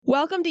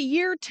Welcome to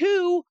year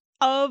 2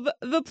 of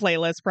The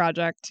Playlist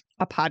Project,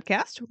 a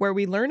podcast where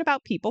we learn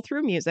about people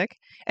through music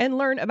and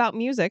learn about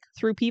music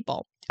through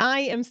people.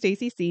 I am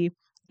Stacey C.,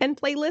 and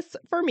playlists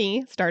for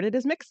me started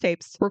as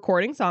mixtapes,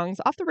 recording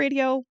songs off the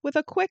radio with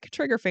a quick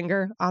trigger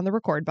finger on the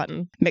record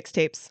button.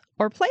 Mixtapes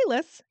or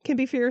playlists can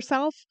be for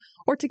yourself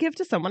or to give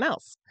to someone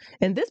else.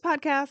 In this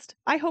podcast,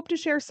 I hope to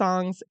share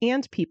songs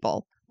and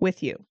people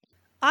with you.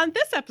 On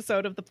this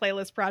episode of The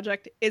Playlist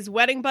Project is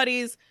Wedding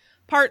Buddies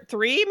Part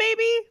 3,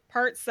 maybe?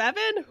 Part 7?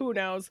 Who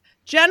knows?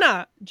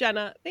 Jenna,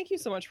 thank you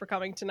so much for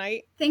coming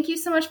tonight. Thank you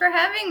so much for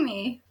having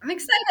me. I'm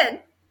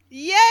excited.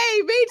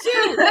 Yay, me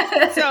too.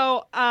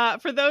 So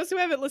for those who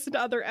haven't listened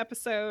to other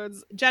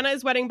episodes, Jenna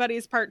is Wedding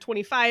Buddies Part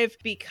 25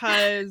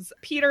 because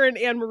Peter and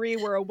Anne-Marie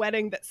were a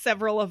wedding that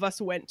several of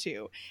us went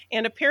to.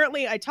 And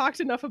apparently I talked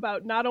enough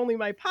about not only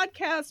my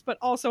podcast, but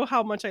also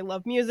how much I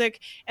love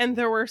music. And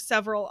there were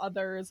several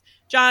others,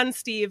 John,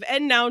 Steve,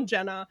 and now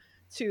Jenna,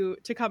 to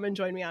come and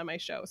join me on my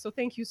show. So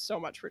thank you so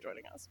much for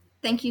joining us.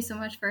 Thank you so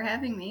much for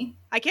having me.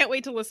 I can't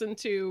wait to listen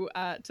to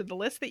the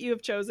list that you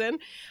have chosen.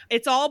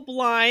 It's all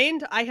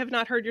blind. I have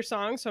not heard your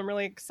song, so I'm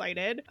really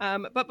excited.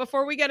 But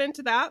before we get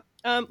into that,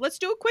 let's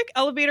do a quick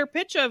elevator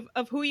pitch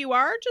of who you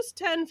are. Just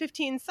 10,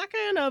 15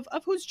 seconds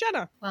of who's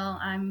Jenna. Well,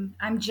 I'm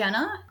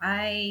Jenna.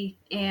 I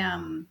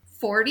am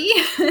 40.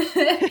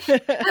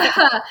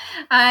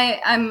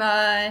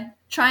 I'm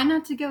trying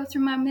not to go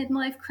through my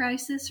midlife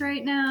crisis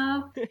right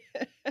now.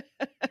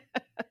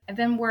 I've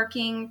been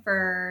working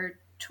for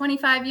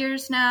 25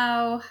 years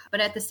now, but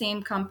at the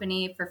same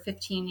company for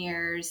 15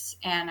 years.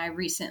 And I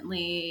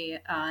recently,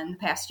 in the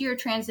past year,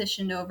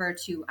 transitioned over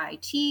to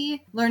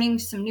IT, learning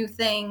some new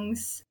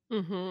things.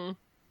 Mm-hmm.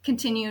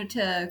 Continue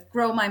to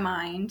grow my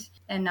mind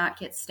and not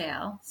get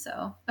stale.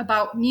 So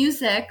about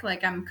music,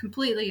 like I'm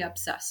completely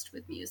obsessed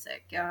with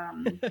music.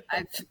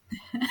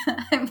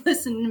 I've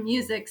listened to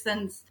music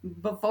since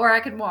before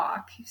I could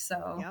walk.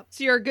 So, yep.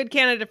 So you're a good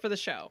candidate for the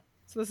show.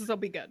 So this will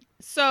be good.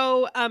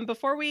 So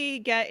before we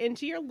get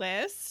into your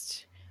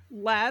list,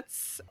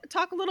 let's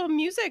talk a little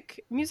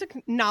music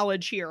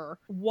knowledge here.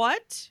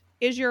 What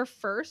is your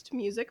first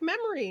music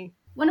memory?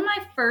 One of my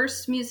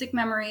first music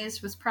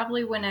memories was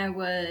probably when I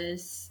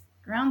was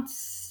around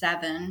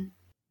 7.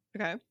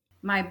 Okay.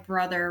 My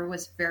brother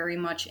was very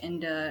much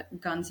into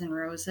Guns N'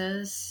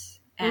 Roses,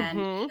 and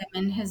him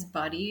and his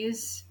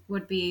buddies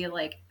would be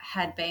like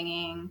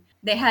headbanging.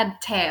 They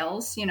had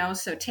tails,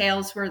 so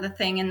tails were the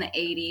thing in the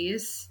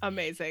 80s.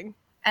 Amazing.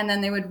 And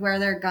then they would wear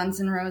their Guns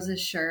N'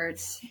 Roses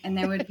shirts, and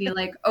they would be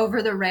like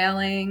over the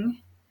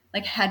railing,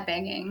 like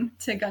headbanging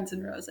to Guns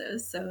N'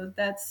 Roses. So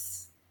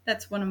that's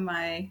one of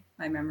my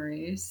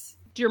memories.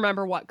 Do you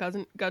remember what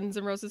Guns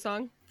N' Roses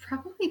song?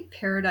 Probably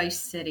Paradise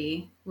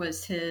City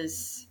was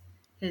his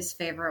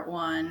favorite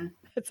one.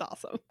 That's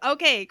awesome.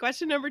 Okay,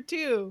 question number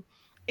 2.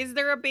 Is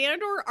there a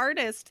band or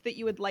artist that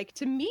you would like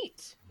to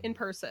meet in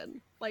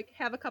person? Like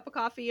have a cup of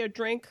coffee, a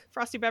drink,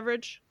 frosty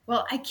beverage?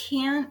 Well, I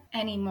can't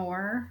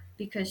anymore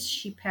because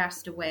she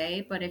passed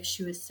away. But if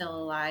she was still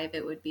alive,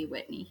 it would be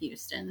Whitney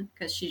Houston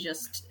because she's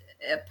just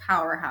a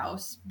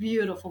powerhouse,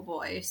 beautiful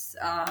voice,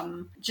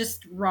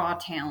 just raw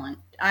talent.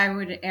 I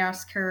would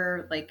ask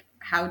her, like,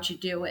 how'd you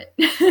do it?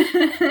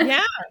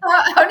 Yeah.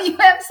 How do you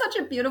have such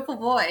a beautiful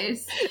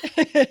voice?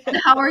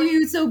 And how are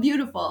you so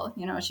beautiful?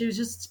 She was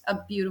just a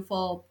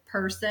beautiful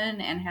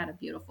person and had a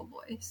beautiful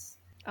voice.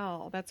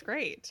 Oh, that's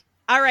great.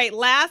 All right.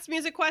 Last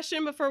music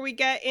question before we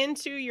get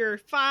into your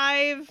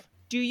 5.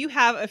 Do you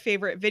have a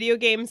favorite video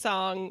game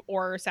song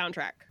or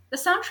soundtrack? The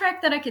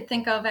soundtrack that I could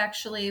think of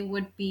actually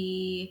would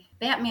be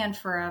Batman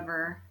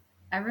Forever.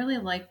 I really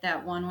liked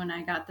that one when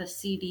I got the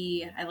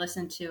CD. I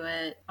listened to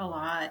it a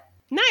lot.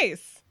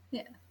 Nice.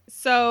 Yeah.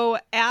 So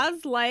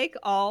as like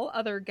all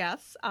other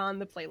guests on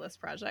the Playlist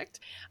Project,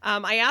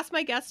 I asked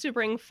my guests to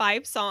bring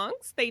 5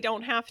 songs. They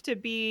don't have to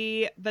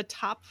be the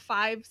top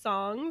 5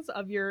 songs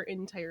of your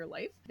entire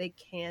life. They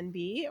can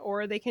be,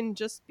 or they can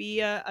just be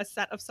a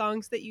set of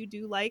songs that you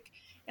do like.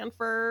 And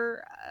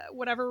for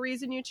whatever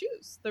reason you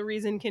choose. The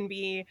reason can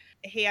be,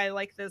 hey, I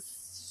like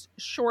this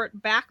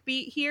short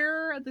backbeat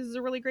here. This is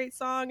a really great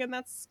song, and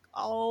that's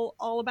all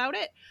about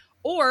it.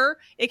 Or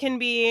it can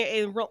be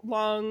a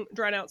long,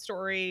 drawn-out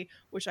story,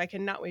 which I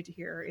cannot wait to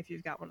hear if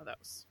you've got one of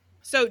those.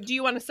 So do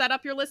you want to set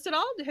up your list at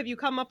all? Have you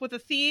come up with a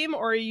theme,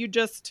 or are you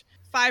just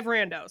 5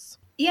 randos?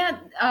 Yeah,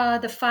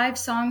 the 5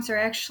 songs are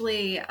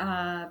actually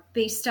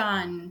based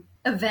on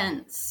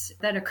events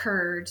that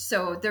occurred.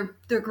 So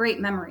they're great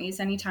memories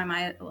anytime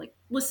I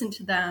listen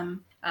to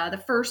them.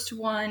 The first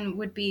one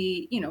would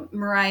be,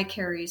 Mariah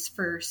Carey's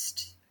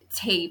first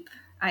tape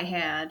I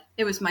had.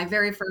 It was my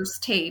very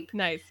first tape.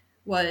 Nice.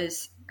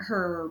 Was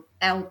her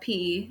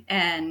LP,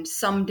 and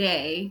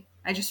Someday.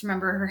 I just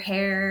remember her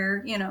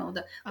hair, ooh,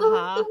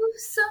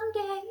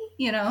 someday,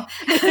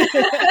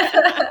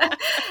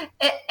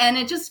 and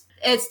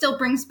it still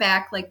brings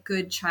back like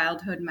good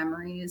childhood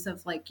memories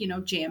of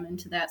jamming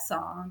to that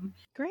song.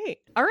 Great.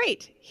 All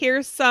right.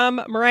 Here's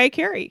some Mariah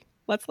Carey.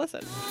 Let's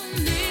listen.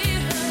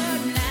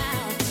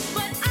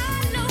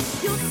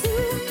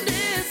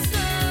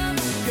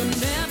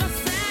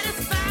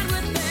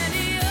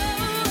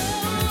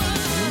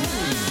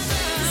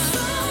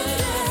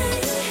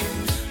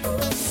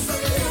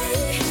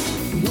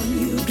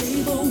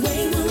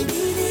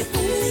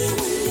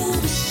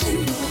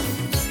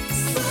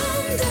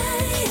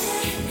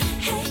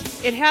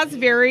 It has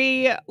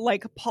very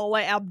like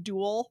Paula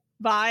Abdul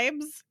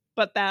vibes,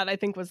 but that I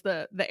think was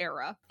the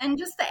era. And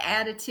just the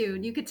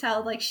attitude, you could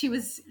tell like she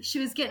was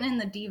getting in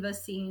the diva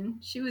scene.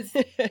 She was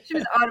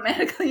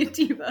automatically a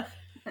diva.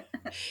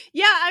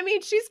 Yeah, I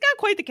mean, she's got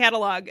quite the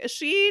catalog.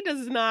 She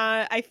does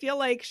not, I feel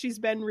like she's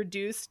been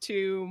reduced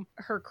to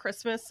her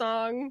Christmas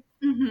song,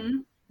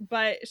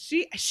 but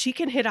she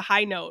can hit a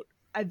high note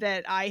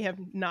that I have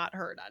not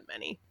heard on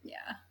many.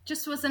 Yeah,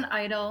 just was an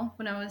idol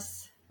when I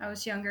was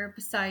younger,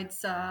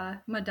 besides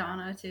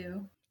Madonna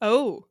too.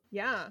 Oh,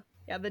 yeah.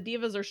 Yeah, the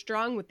divas are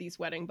strong with these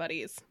wedding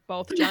buddies,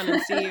 both John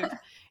and Steve.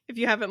 If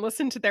you haven't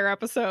listened to their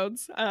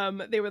episodes,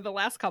 they were the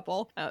last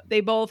couple.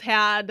 They both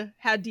had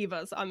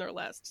divas on their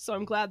list, so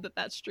I'm glad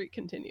that streak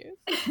continues.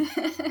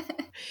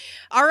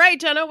 All right,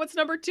 Jenna, what's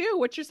number 2?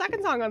 What's your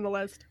second song on the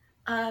list?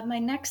 My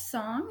next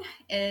song,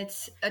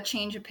 it's a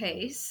change of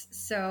pace.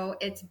 So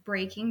it's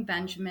Breaking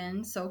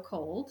Benjamin, So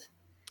Cold.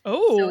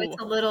 Oh. So it's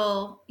a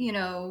little,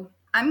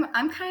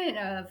 I'm kind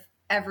of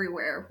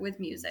everywhere with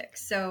music.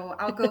 So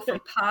I'll go from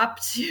pop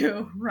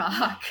to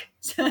rock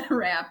to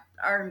rap,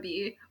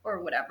 R&B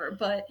or whatever.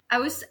 But I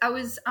was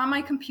on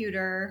my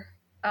computer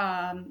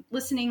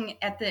listening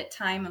at the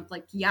time of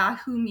like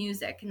Yahoo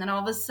Music, and then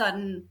all of a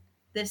sudden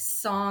this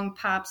song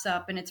pops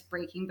up and it's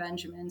Breaking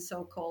Benjamin,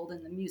 So Cold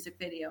in the music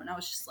video, and I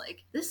was just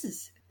like, this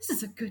is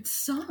a good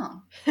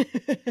song.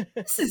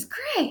 This is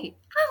great.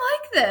 I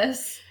like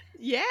this.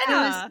 Yeah.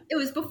 And it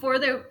was before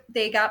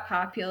they got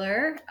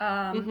popular.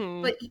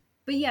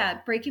 But yeah,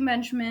 Breaking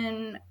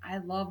Benjamin, I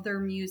love their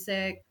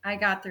music. I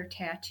got their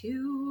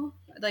tattoo,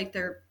 like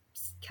their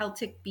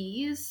Celtic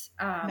bees.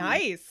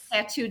 Nice.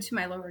 Tattooed to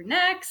my lower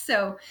neck.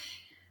 So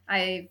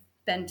I've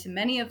been to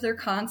many of their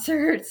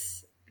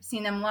concerts. I've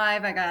seen them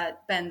live. I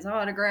got Ben's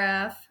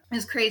autograph. It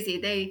was crazy.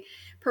 They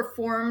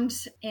performed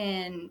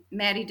in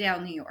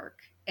Mattydale, New York.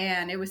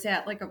 And it was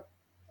at like a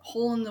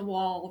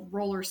hole-in-the-wall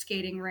roller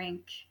skating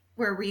rink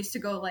where we used to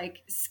go like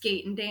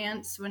skate and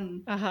dance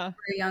when we were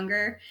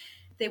younger.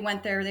 They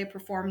went there, they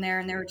performed there,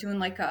 and they were doing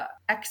like a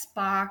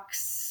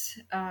Xbox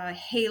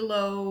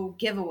Halo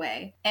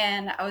giveaway.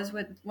 And I was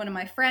with one of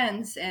my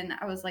friends, and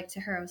I was like to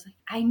her, I was like,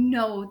 I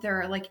know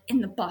they're like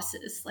in the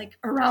buses, like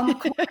around the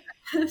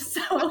corner.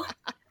 So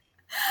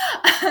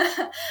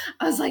I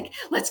was like,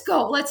 let's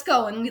go.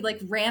 And we like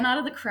ran out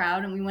of the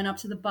crowd and we went up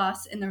to the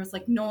bus, and there was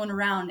like no one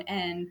around.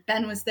 And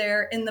Ben was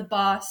there in the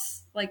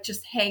bus, like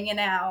just hanging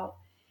out.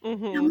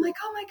 And I'm like,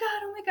 oh my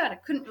God. I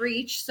couldn't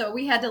reach. So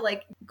we had to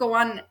like go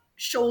on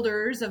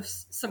shoulders of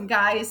some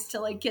guys to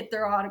like get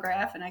their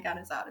autograph, and I got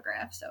his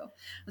autograph, so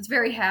I was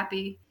very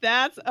happy.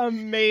 That's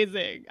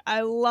amazing.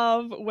 I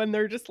love when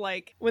they're just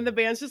like, when the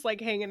band's just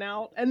like hanging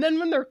out, and then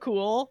when they're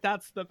cool,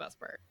 that's the best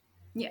part.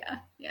 Yeah.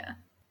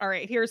 All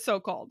right, here's So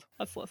Cold.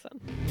 Let's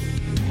listen.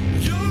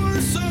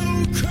 You're so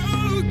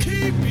cold,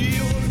 keep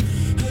your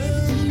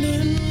hand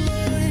in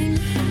mine.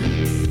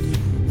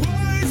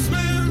 Wise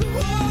men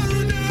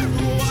wonder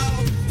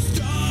while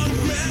star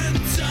and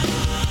time.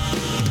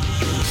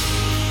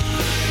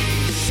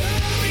 Show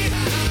me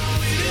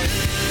how it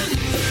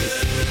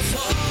ends,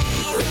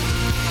 alright.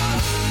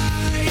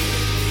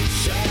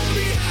 Show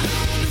me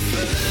how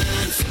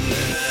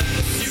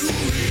defenseless you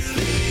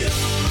really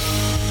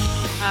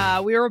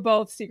are. We were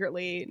both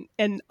secretly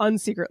and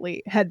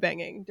unsecretly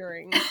headbanging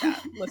during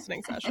that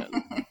listening session.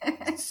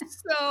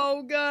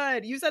 So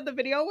good. You said the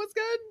video was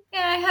good?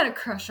 Yeah, I had a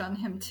crush on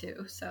him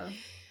too, so.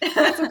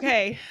 That's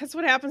okay. That's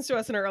what happens to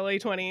us in our early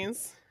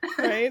 20s,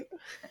 right?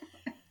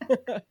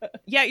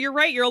 Yeah, you're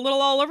right. You're a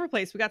little all over the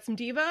place. We got some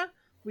diva.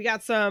 We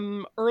got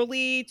some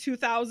early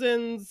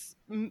 2000s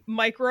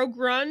micro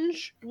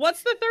grunge.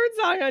 What's the third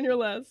song on your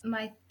list?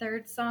 My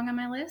third song on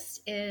my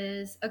list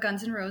is a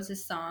Guns N'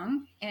 Roses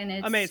song, and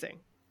it's amazing.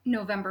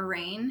 November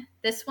Rain.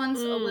 This one's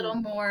a little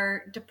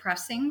more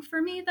depressing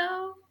for me,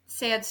 though.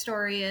 Sad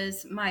story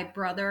is my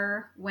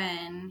brother,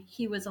 when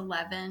he was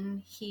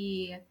 11,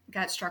 he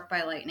got struck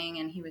by lightning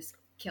and he was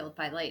killed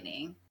by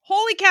lightning.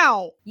 Holy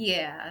cow!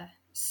 Yeah.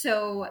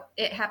 So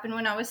it happened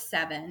when I was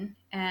 7,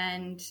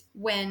 and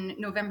when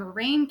November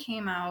Rain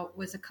came out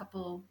was a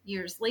couple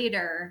years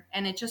later,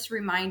 and it just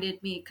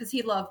reminded me, because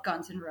he loved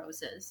Guns N'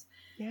 Roses.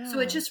 Yeah. So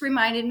it just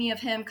reminded me of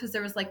him, because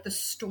there was like the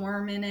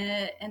storm in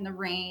it and the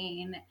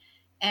rain,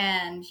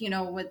 and, you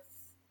know, with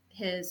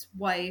his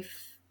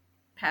wife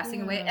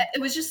passing away.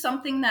 It was just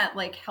something that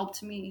like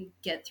helped me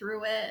get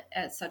through it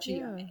at such a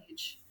young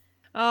age.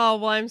 Oh,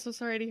 well, I'm so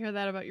sorry to hear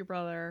that about your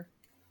brother.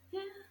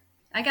 Yeah.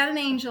 I got an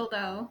angel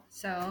though,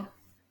 so.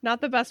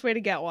 Not the best way to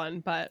get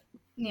one, but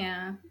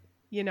yeah,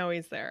 you know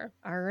he's there.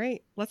 All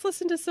right, let's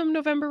listen to some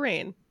November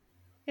Rain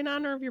in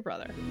honor of your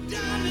brother.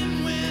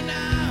 Darling, when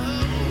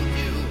I hold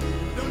you,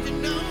 don't you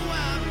know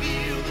I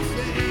feel the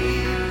same?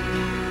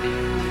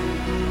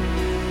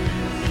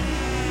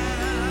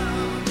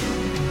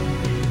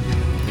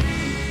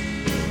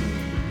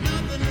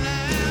 Nothing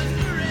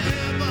lasts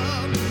forever,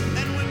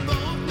 and we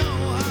both know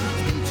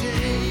hearts can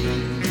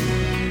change.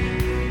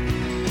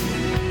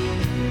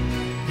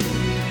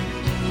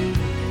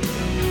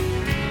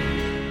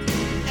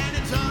 And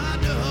it's hard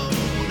to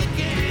hold a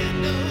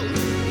candle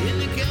in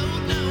the cold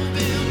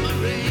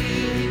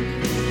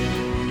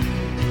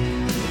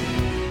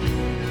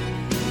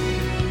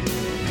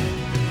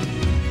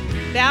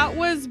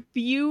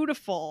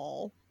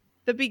beautiful.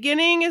 The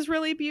beginning is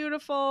really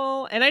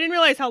beautiful. And I didn't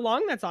realize how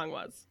long that song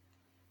was.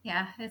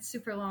 Yeah, it's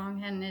super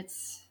long, and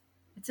it's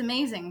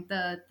amazing.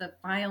 The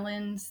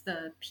violins,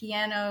 the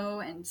piano,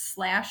 and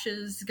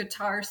Slash's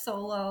guitar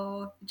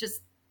solo, just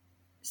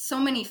so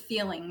many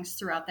feelings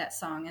throughout that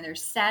song. And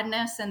there's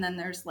sadness, and then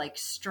there's like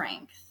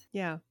strength.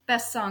 Yeah.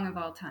 Best song of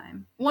all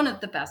time. One of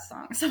the best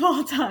songs of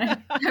all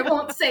time. I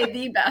won't say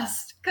the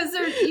best, because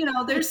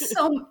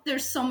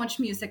there's so much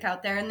music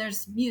out there, and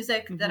there's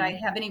music that I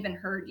haven't even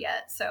heard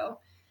yet. So,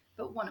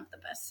 but one of the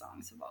best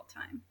songs of all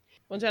time.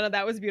 Well, Jenna,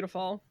 that was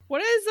beautiful.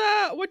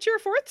 What's your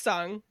fourth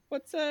song?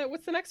 What's the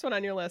next one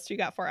on your list you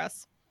got for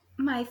us?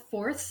 My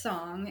fourth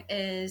song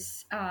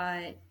is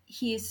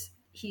he's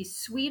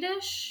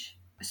Swedish,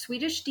 a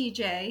Swedish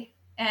DJ,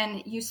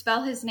 and you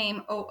spell his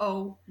name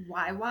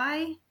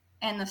Ooyy,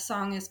 and the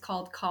song is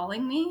called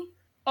Calling Me.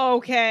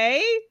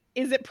 Okay.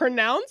 Is it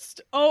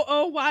pronounced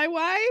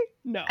Ooyy?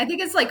 No. I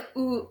think it's like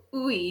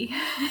ooey.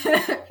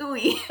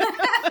 Ooey.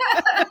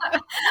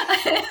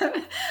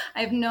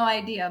 I have no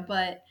idea,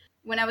 but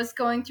when I was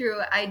going through,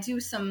 I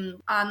do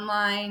some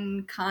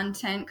online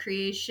content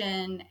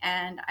creation,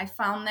 and I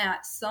found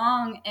that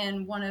song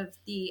in one of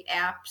the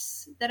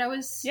apps that I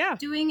was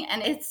doing,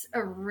 and it's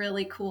a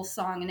really cool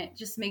song, and it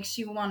just makes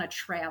you want to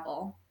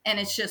travel. And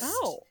it's just,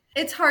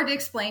 it's hard to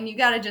explain. You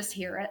got to just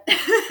hear it.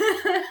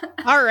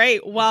 All right.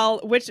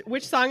 Well,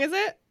 which song is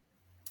it?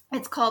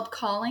 It's called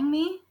Calling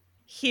Me.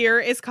 Here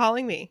is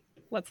Calling Me.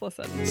 Let's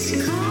listen.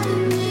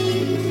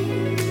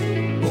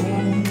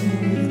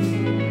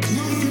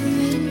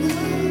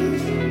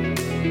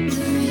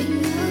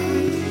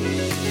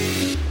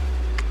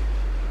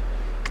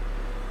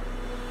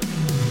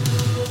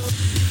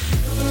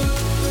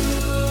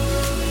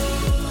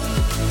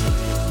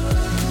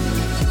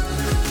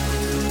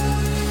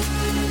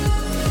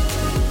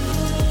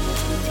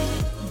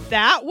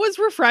 That was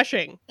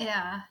refreshing.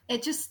 Yeah,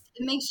 it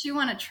makes you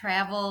want to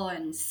travel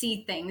and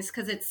see things,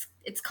 because it's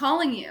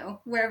calling you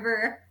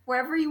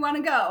wherever you want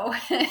to go.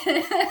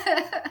 That's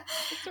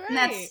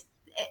right.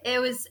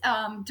 It was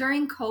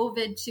during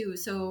COVID too.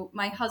 So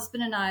my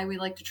husband and I, we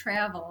like to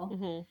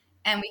travel,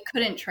 and we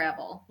couldn't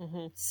travel.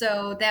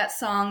 So that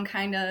song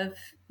kind of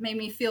made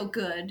me feel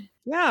good.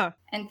 Yeah.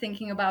 And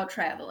thinking about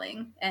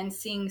traveling and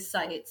seeing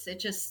sights.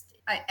 It just,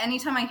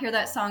 anytime I hear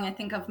that song, I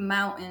think of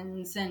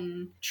mountains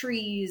and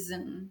trees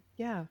and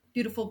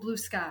beautiful blue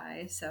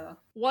sky. So,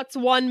 what's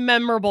one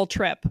memorable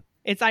trip?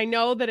 I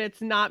know that it's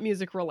not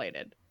music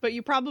related, but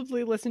you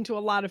probably listen to a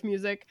lot of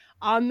music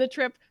on the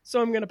trip,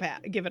 so I'm gonna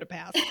give it a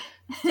pass.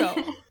 So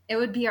it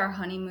would be our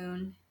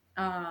honeymoon.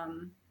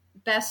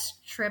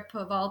 Best trip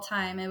of all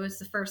time. It was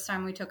the first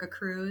time we took a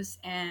cruise,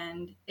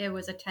 and it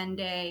was a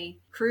 10-day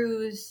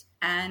cruise,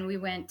 and we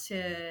went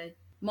to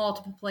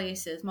multiple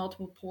places,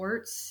 multiple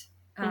ports.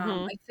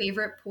 My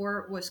favorite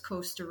port was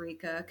Costa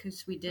Rica,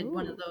 because we did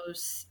one of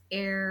those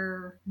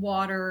air,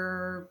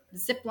 water,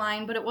 zip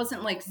line, but it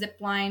wasn't like zip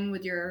line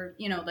with your,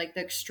 like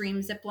the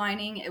extreme zip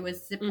lining. It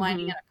was zip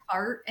lining in a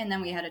cart, and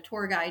then we had a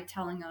tour guide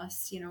telling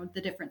us,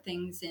 the different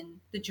things in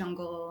the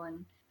jungle,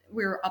 and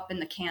we were up in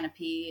the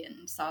canopy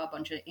and saw a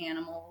bunch of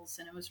animals,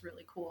 and it was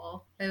really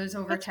cool. It was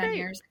over 10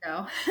 years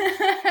ago.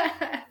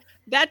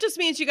 That just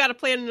means you got to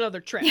plan another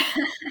trip.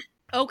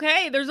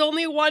 Okay, there's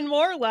only one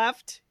more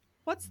left.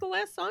 What's the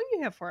last song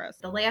you have for us?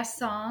 The last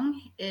song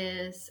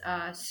is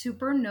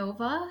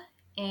Supernova,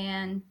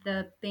 and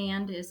the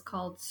band is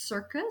called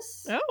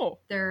Circus. Oh.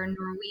 They're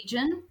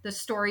Norwegian. The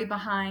story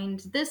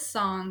behind this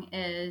song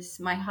is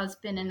my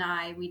husband and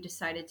I, we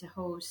decided to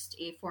host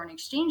a foreign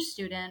exchange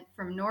student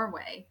from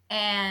Norway,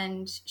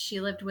 and she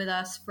lived with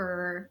us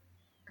for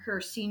her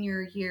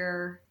senior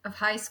year of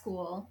high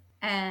school.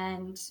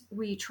 And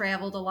we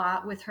traveled a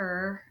lot with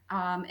her,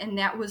 and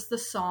that was the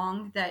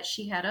song that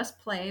she had us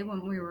play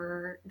when we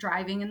were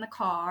driving in the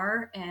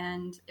car,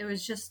 and it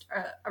was just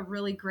a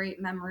really great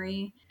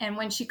memory. And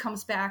when she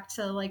comes back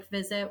to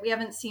visit, we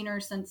haven't seen her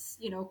since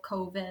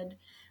COVID,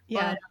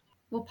 but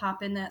we'll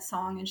pop in that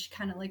song, and she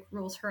kind of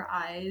rolls her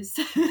eyes.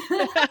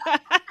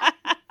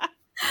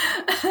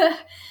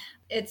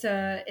 It's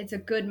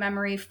a good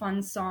memory,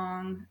 fun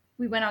song.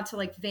 We went out to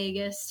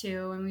Vegas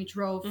too, and we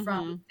drove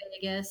from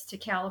Vegas to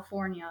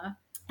California,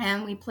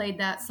 and we played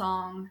that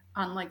song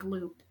on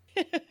loop.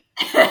 It's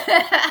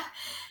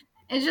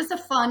just a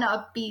fun,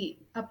 upbeat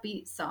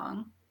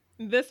song.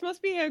 This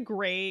must be a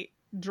great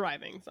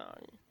driving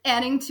song.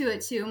 Adding to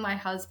it too, my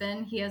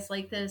husband, he has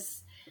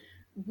this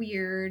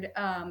weird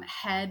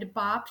head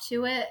bop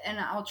to it, and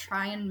I'll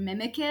try and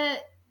mimic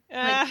it.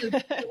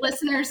 The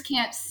listeners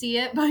can't see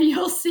it, but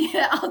you'll see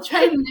it. I'll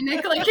try and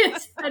mimic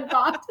his head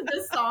bop to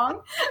the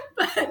song.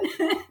 But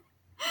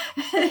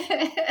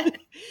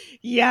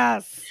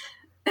yes.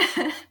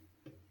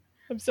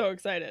 I'm so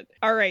excited.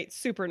 All right,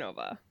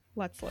 Supernova.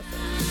 Let's listen.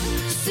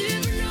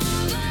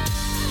 Supernova.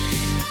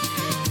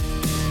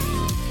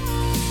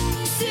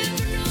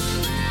 Supernova.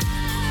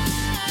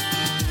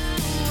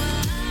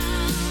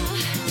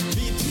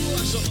 Vi två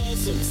så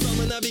awesome,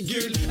 sammen vi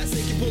gul. Jeg ser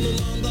ikke på noen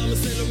annen dame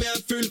selv om jeg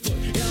full for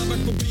jeg har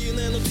vært på byen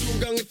 1 og 2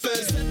 ganger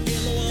før. Sett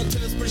en og annen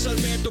tøs blir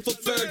sjarmert og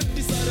forført.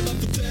 De sa det var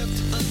for tøft,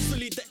 så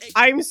lite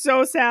I'm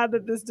so sad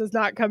that this does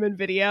not come in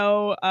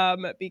video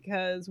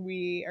because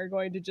we are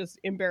going to just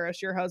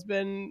embarrass your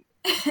husband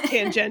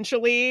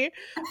tangentially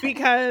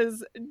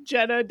because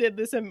Jenna did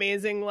this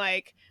amazing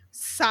like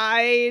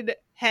side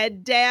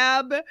head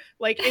dab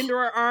like into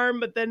her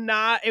arm, but then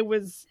not. It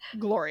was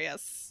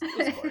glorious. It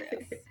was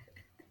glorious.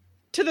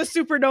 To the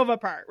supernova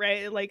part,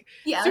 right? Like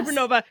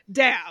supernova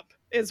dab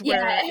is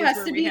where it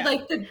has to be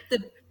like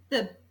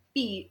the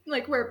beat,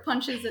 like where it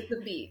punches at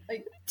the beat,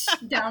 like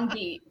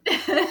downbeat.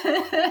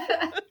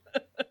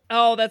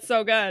 Oh, that's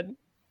so good.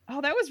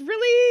 Oh, that was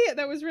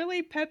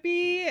really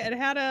peppy. It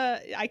had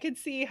I could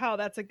see how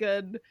that's a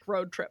good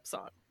road trip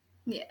song.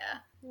 Yeah.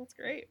 That's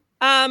great.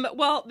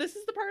 Well, this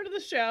is the part of the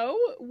show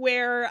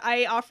where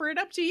I offer it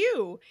up to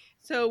you.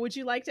 So would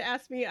you like to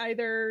ask me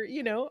either,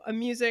 a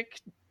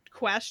music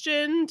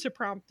question to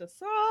prompt a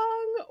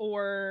song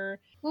or...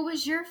 What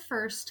was your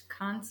first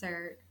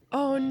concert?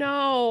 Oh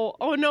no,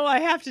 I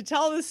have to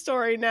tell this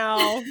story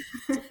now.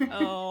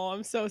 Oh,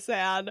 I'm so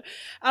sad.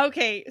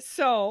 Okay,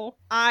 so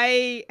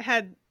I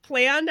had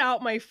planned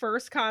out my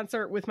first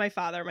concert with my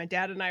father. My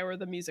dad and I were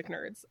the music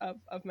nerds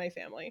of my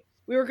family.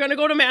 We were going to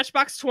go to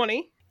Matchbox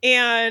 20,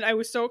 and I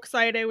was so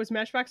excited. It was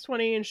Matchbox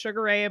 20 and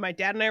Sugar Ray, and my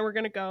dad and I were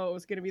going to go. It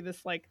was going to be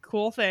this like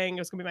cool thing.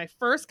 It was going to be my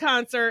first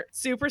concert,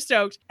 super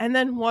stoked. And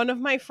then one of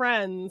my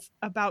friends,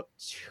 about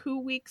 2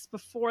 weeks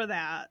before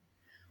that,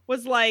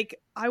 was like,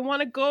 I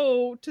want to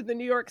go to the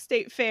New York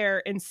State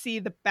Fair and see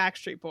the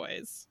Backstreet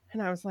Boys.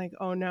 And I was like,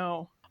 oh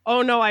no,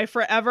 I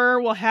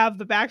forever will have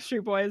the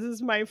Backstreet Boys. This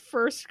is my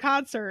first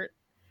concert.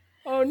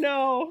 Oh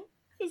no,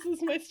 this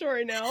is my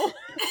story now.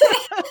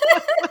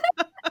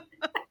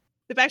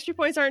 The Backstreet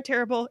Boys aren't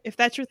terrible. If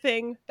that's your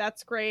thing,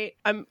 that's great.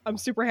 I'm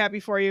super happy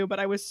for you, but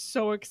I was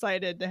so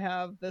excited to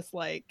have this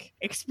like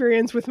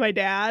experience with my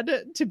dad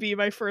to be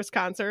my first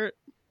concert.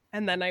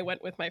 And then I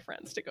went with my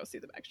friends to go see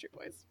the Backstreet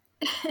Boys.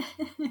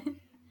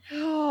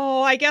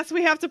 Oh, I guess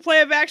we have to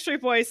play a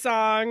Backstreet Boys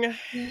song.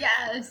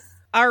 Yes.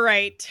 All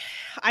right.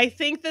 I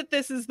think that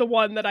this is the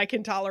one that I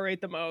can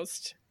tolerate the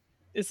most.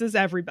 This is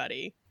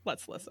Everybody.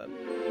 Let's listen.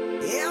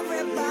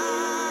 Everybody,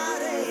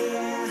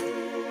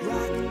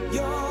 rock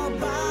your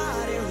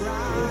body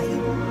right.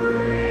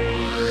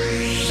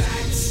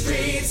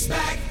 Backstreet's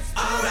back,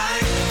 all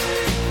right.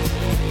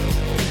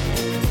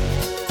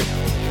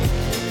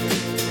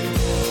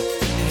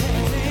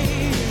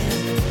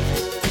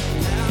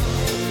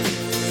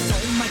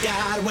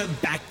 We're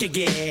back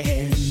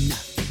again.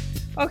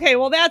 Okay,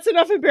 well, that's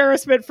enough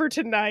embarrassment for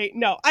tonight.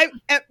 No,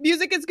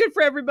 music is good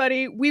for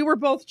everybody. We were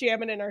both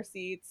jamming in our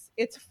seats.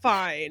 It's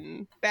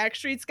fine.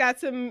 Backstreet's got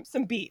some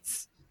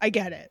beats. I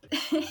get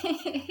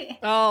it.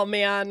 Oh,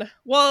 man.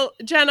 Well,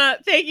 Jenna,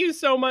 thank you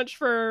so much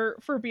for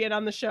being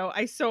on the show.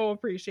 I so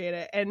appreciate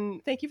it.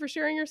 And thank you for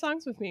sharing your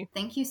songs with me.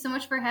 Thank you so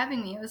much for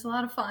having me. It was a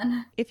lot of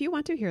fun. If you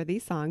want to hear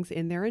these songs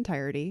in their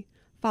entirety,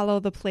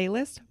 follow the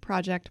Playlist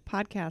Project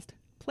podcast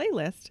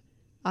playlist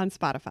on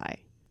Spotify,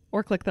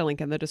 or click the link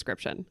in the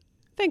description.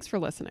 Thanks for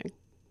listening.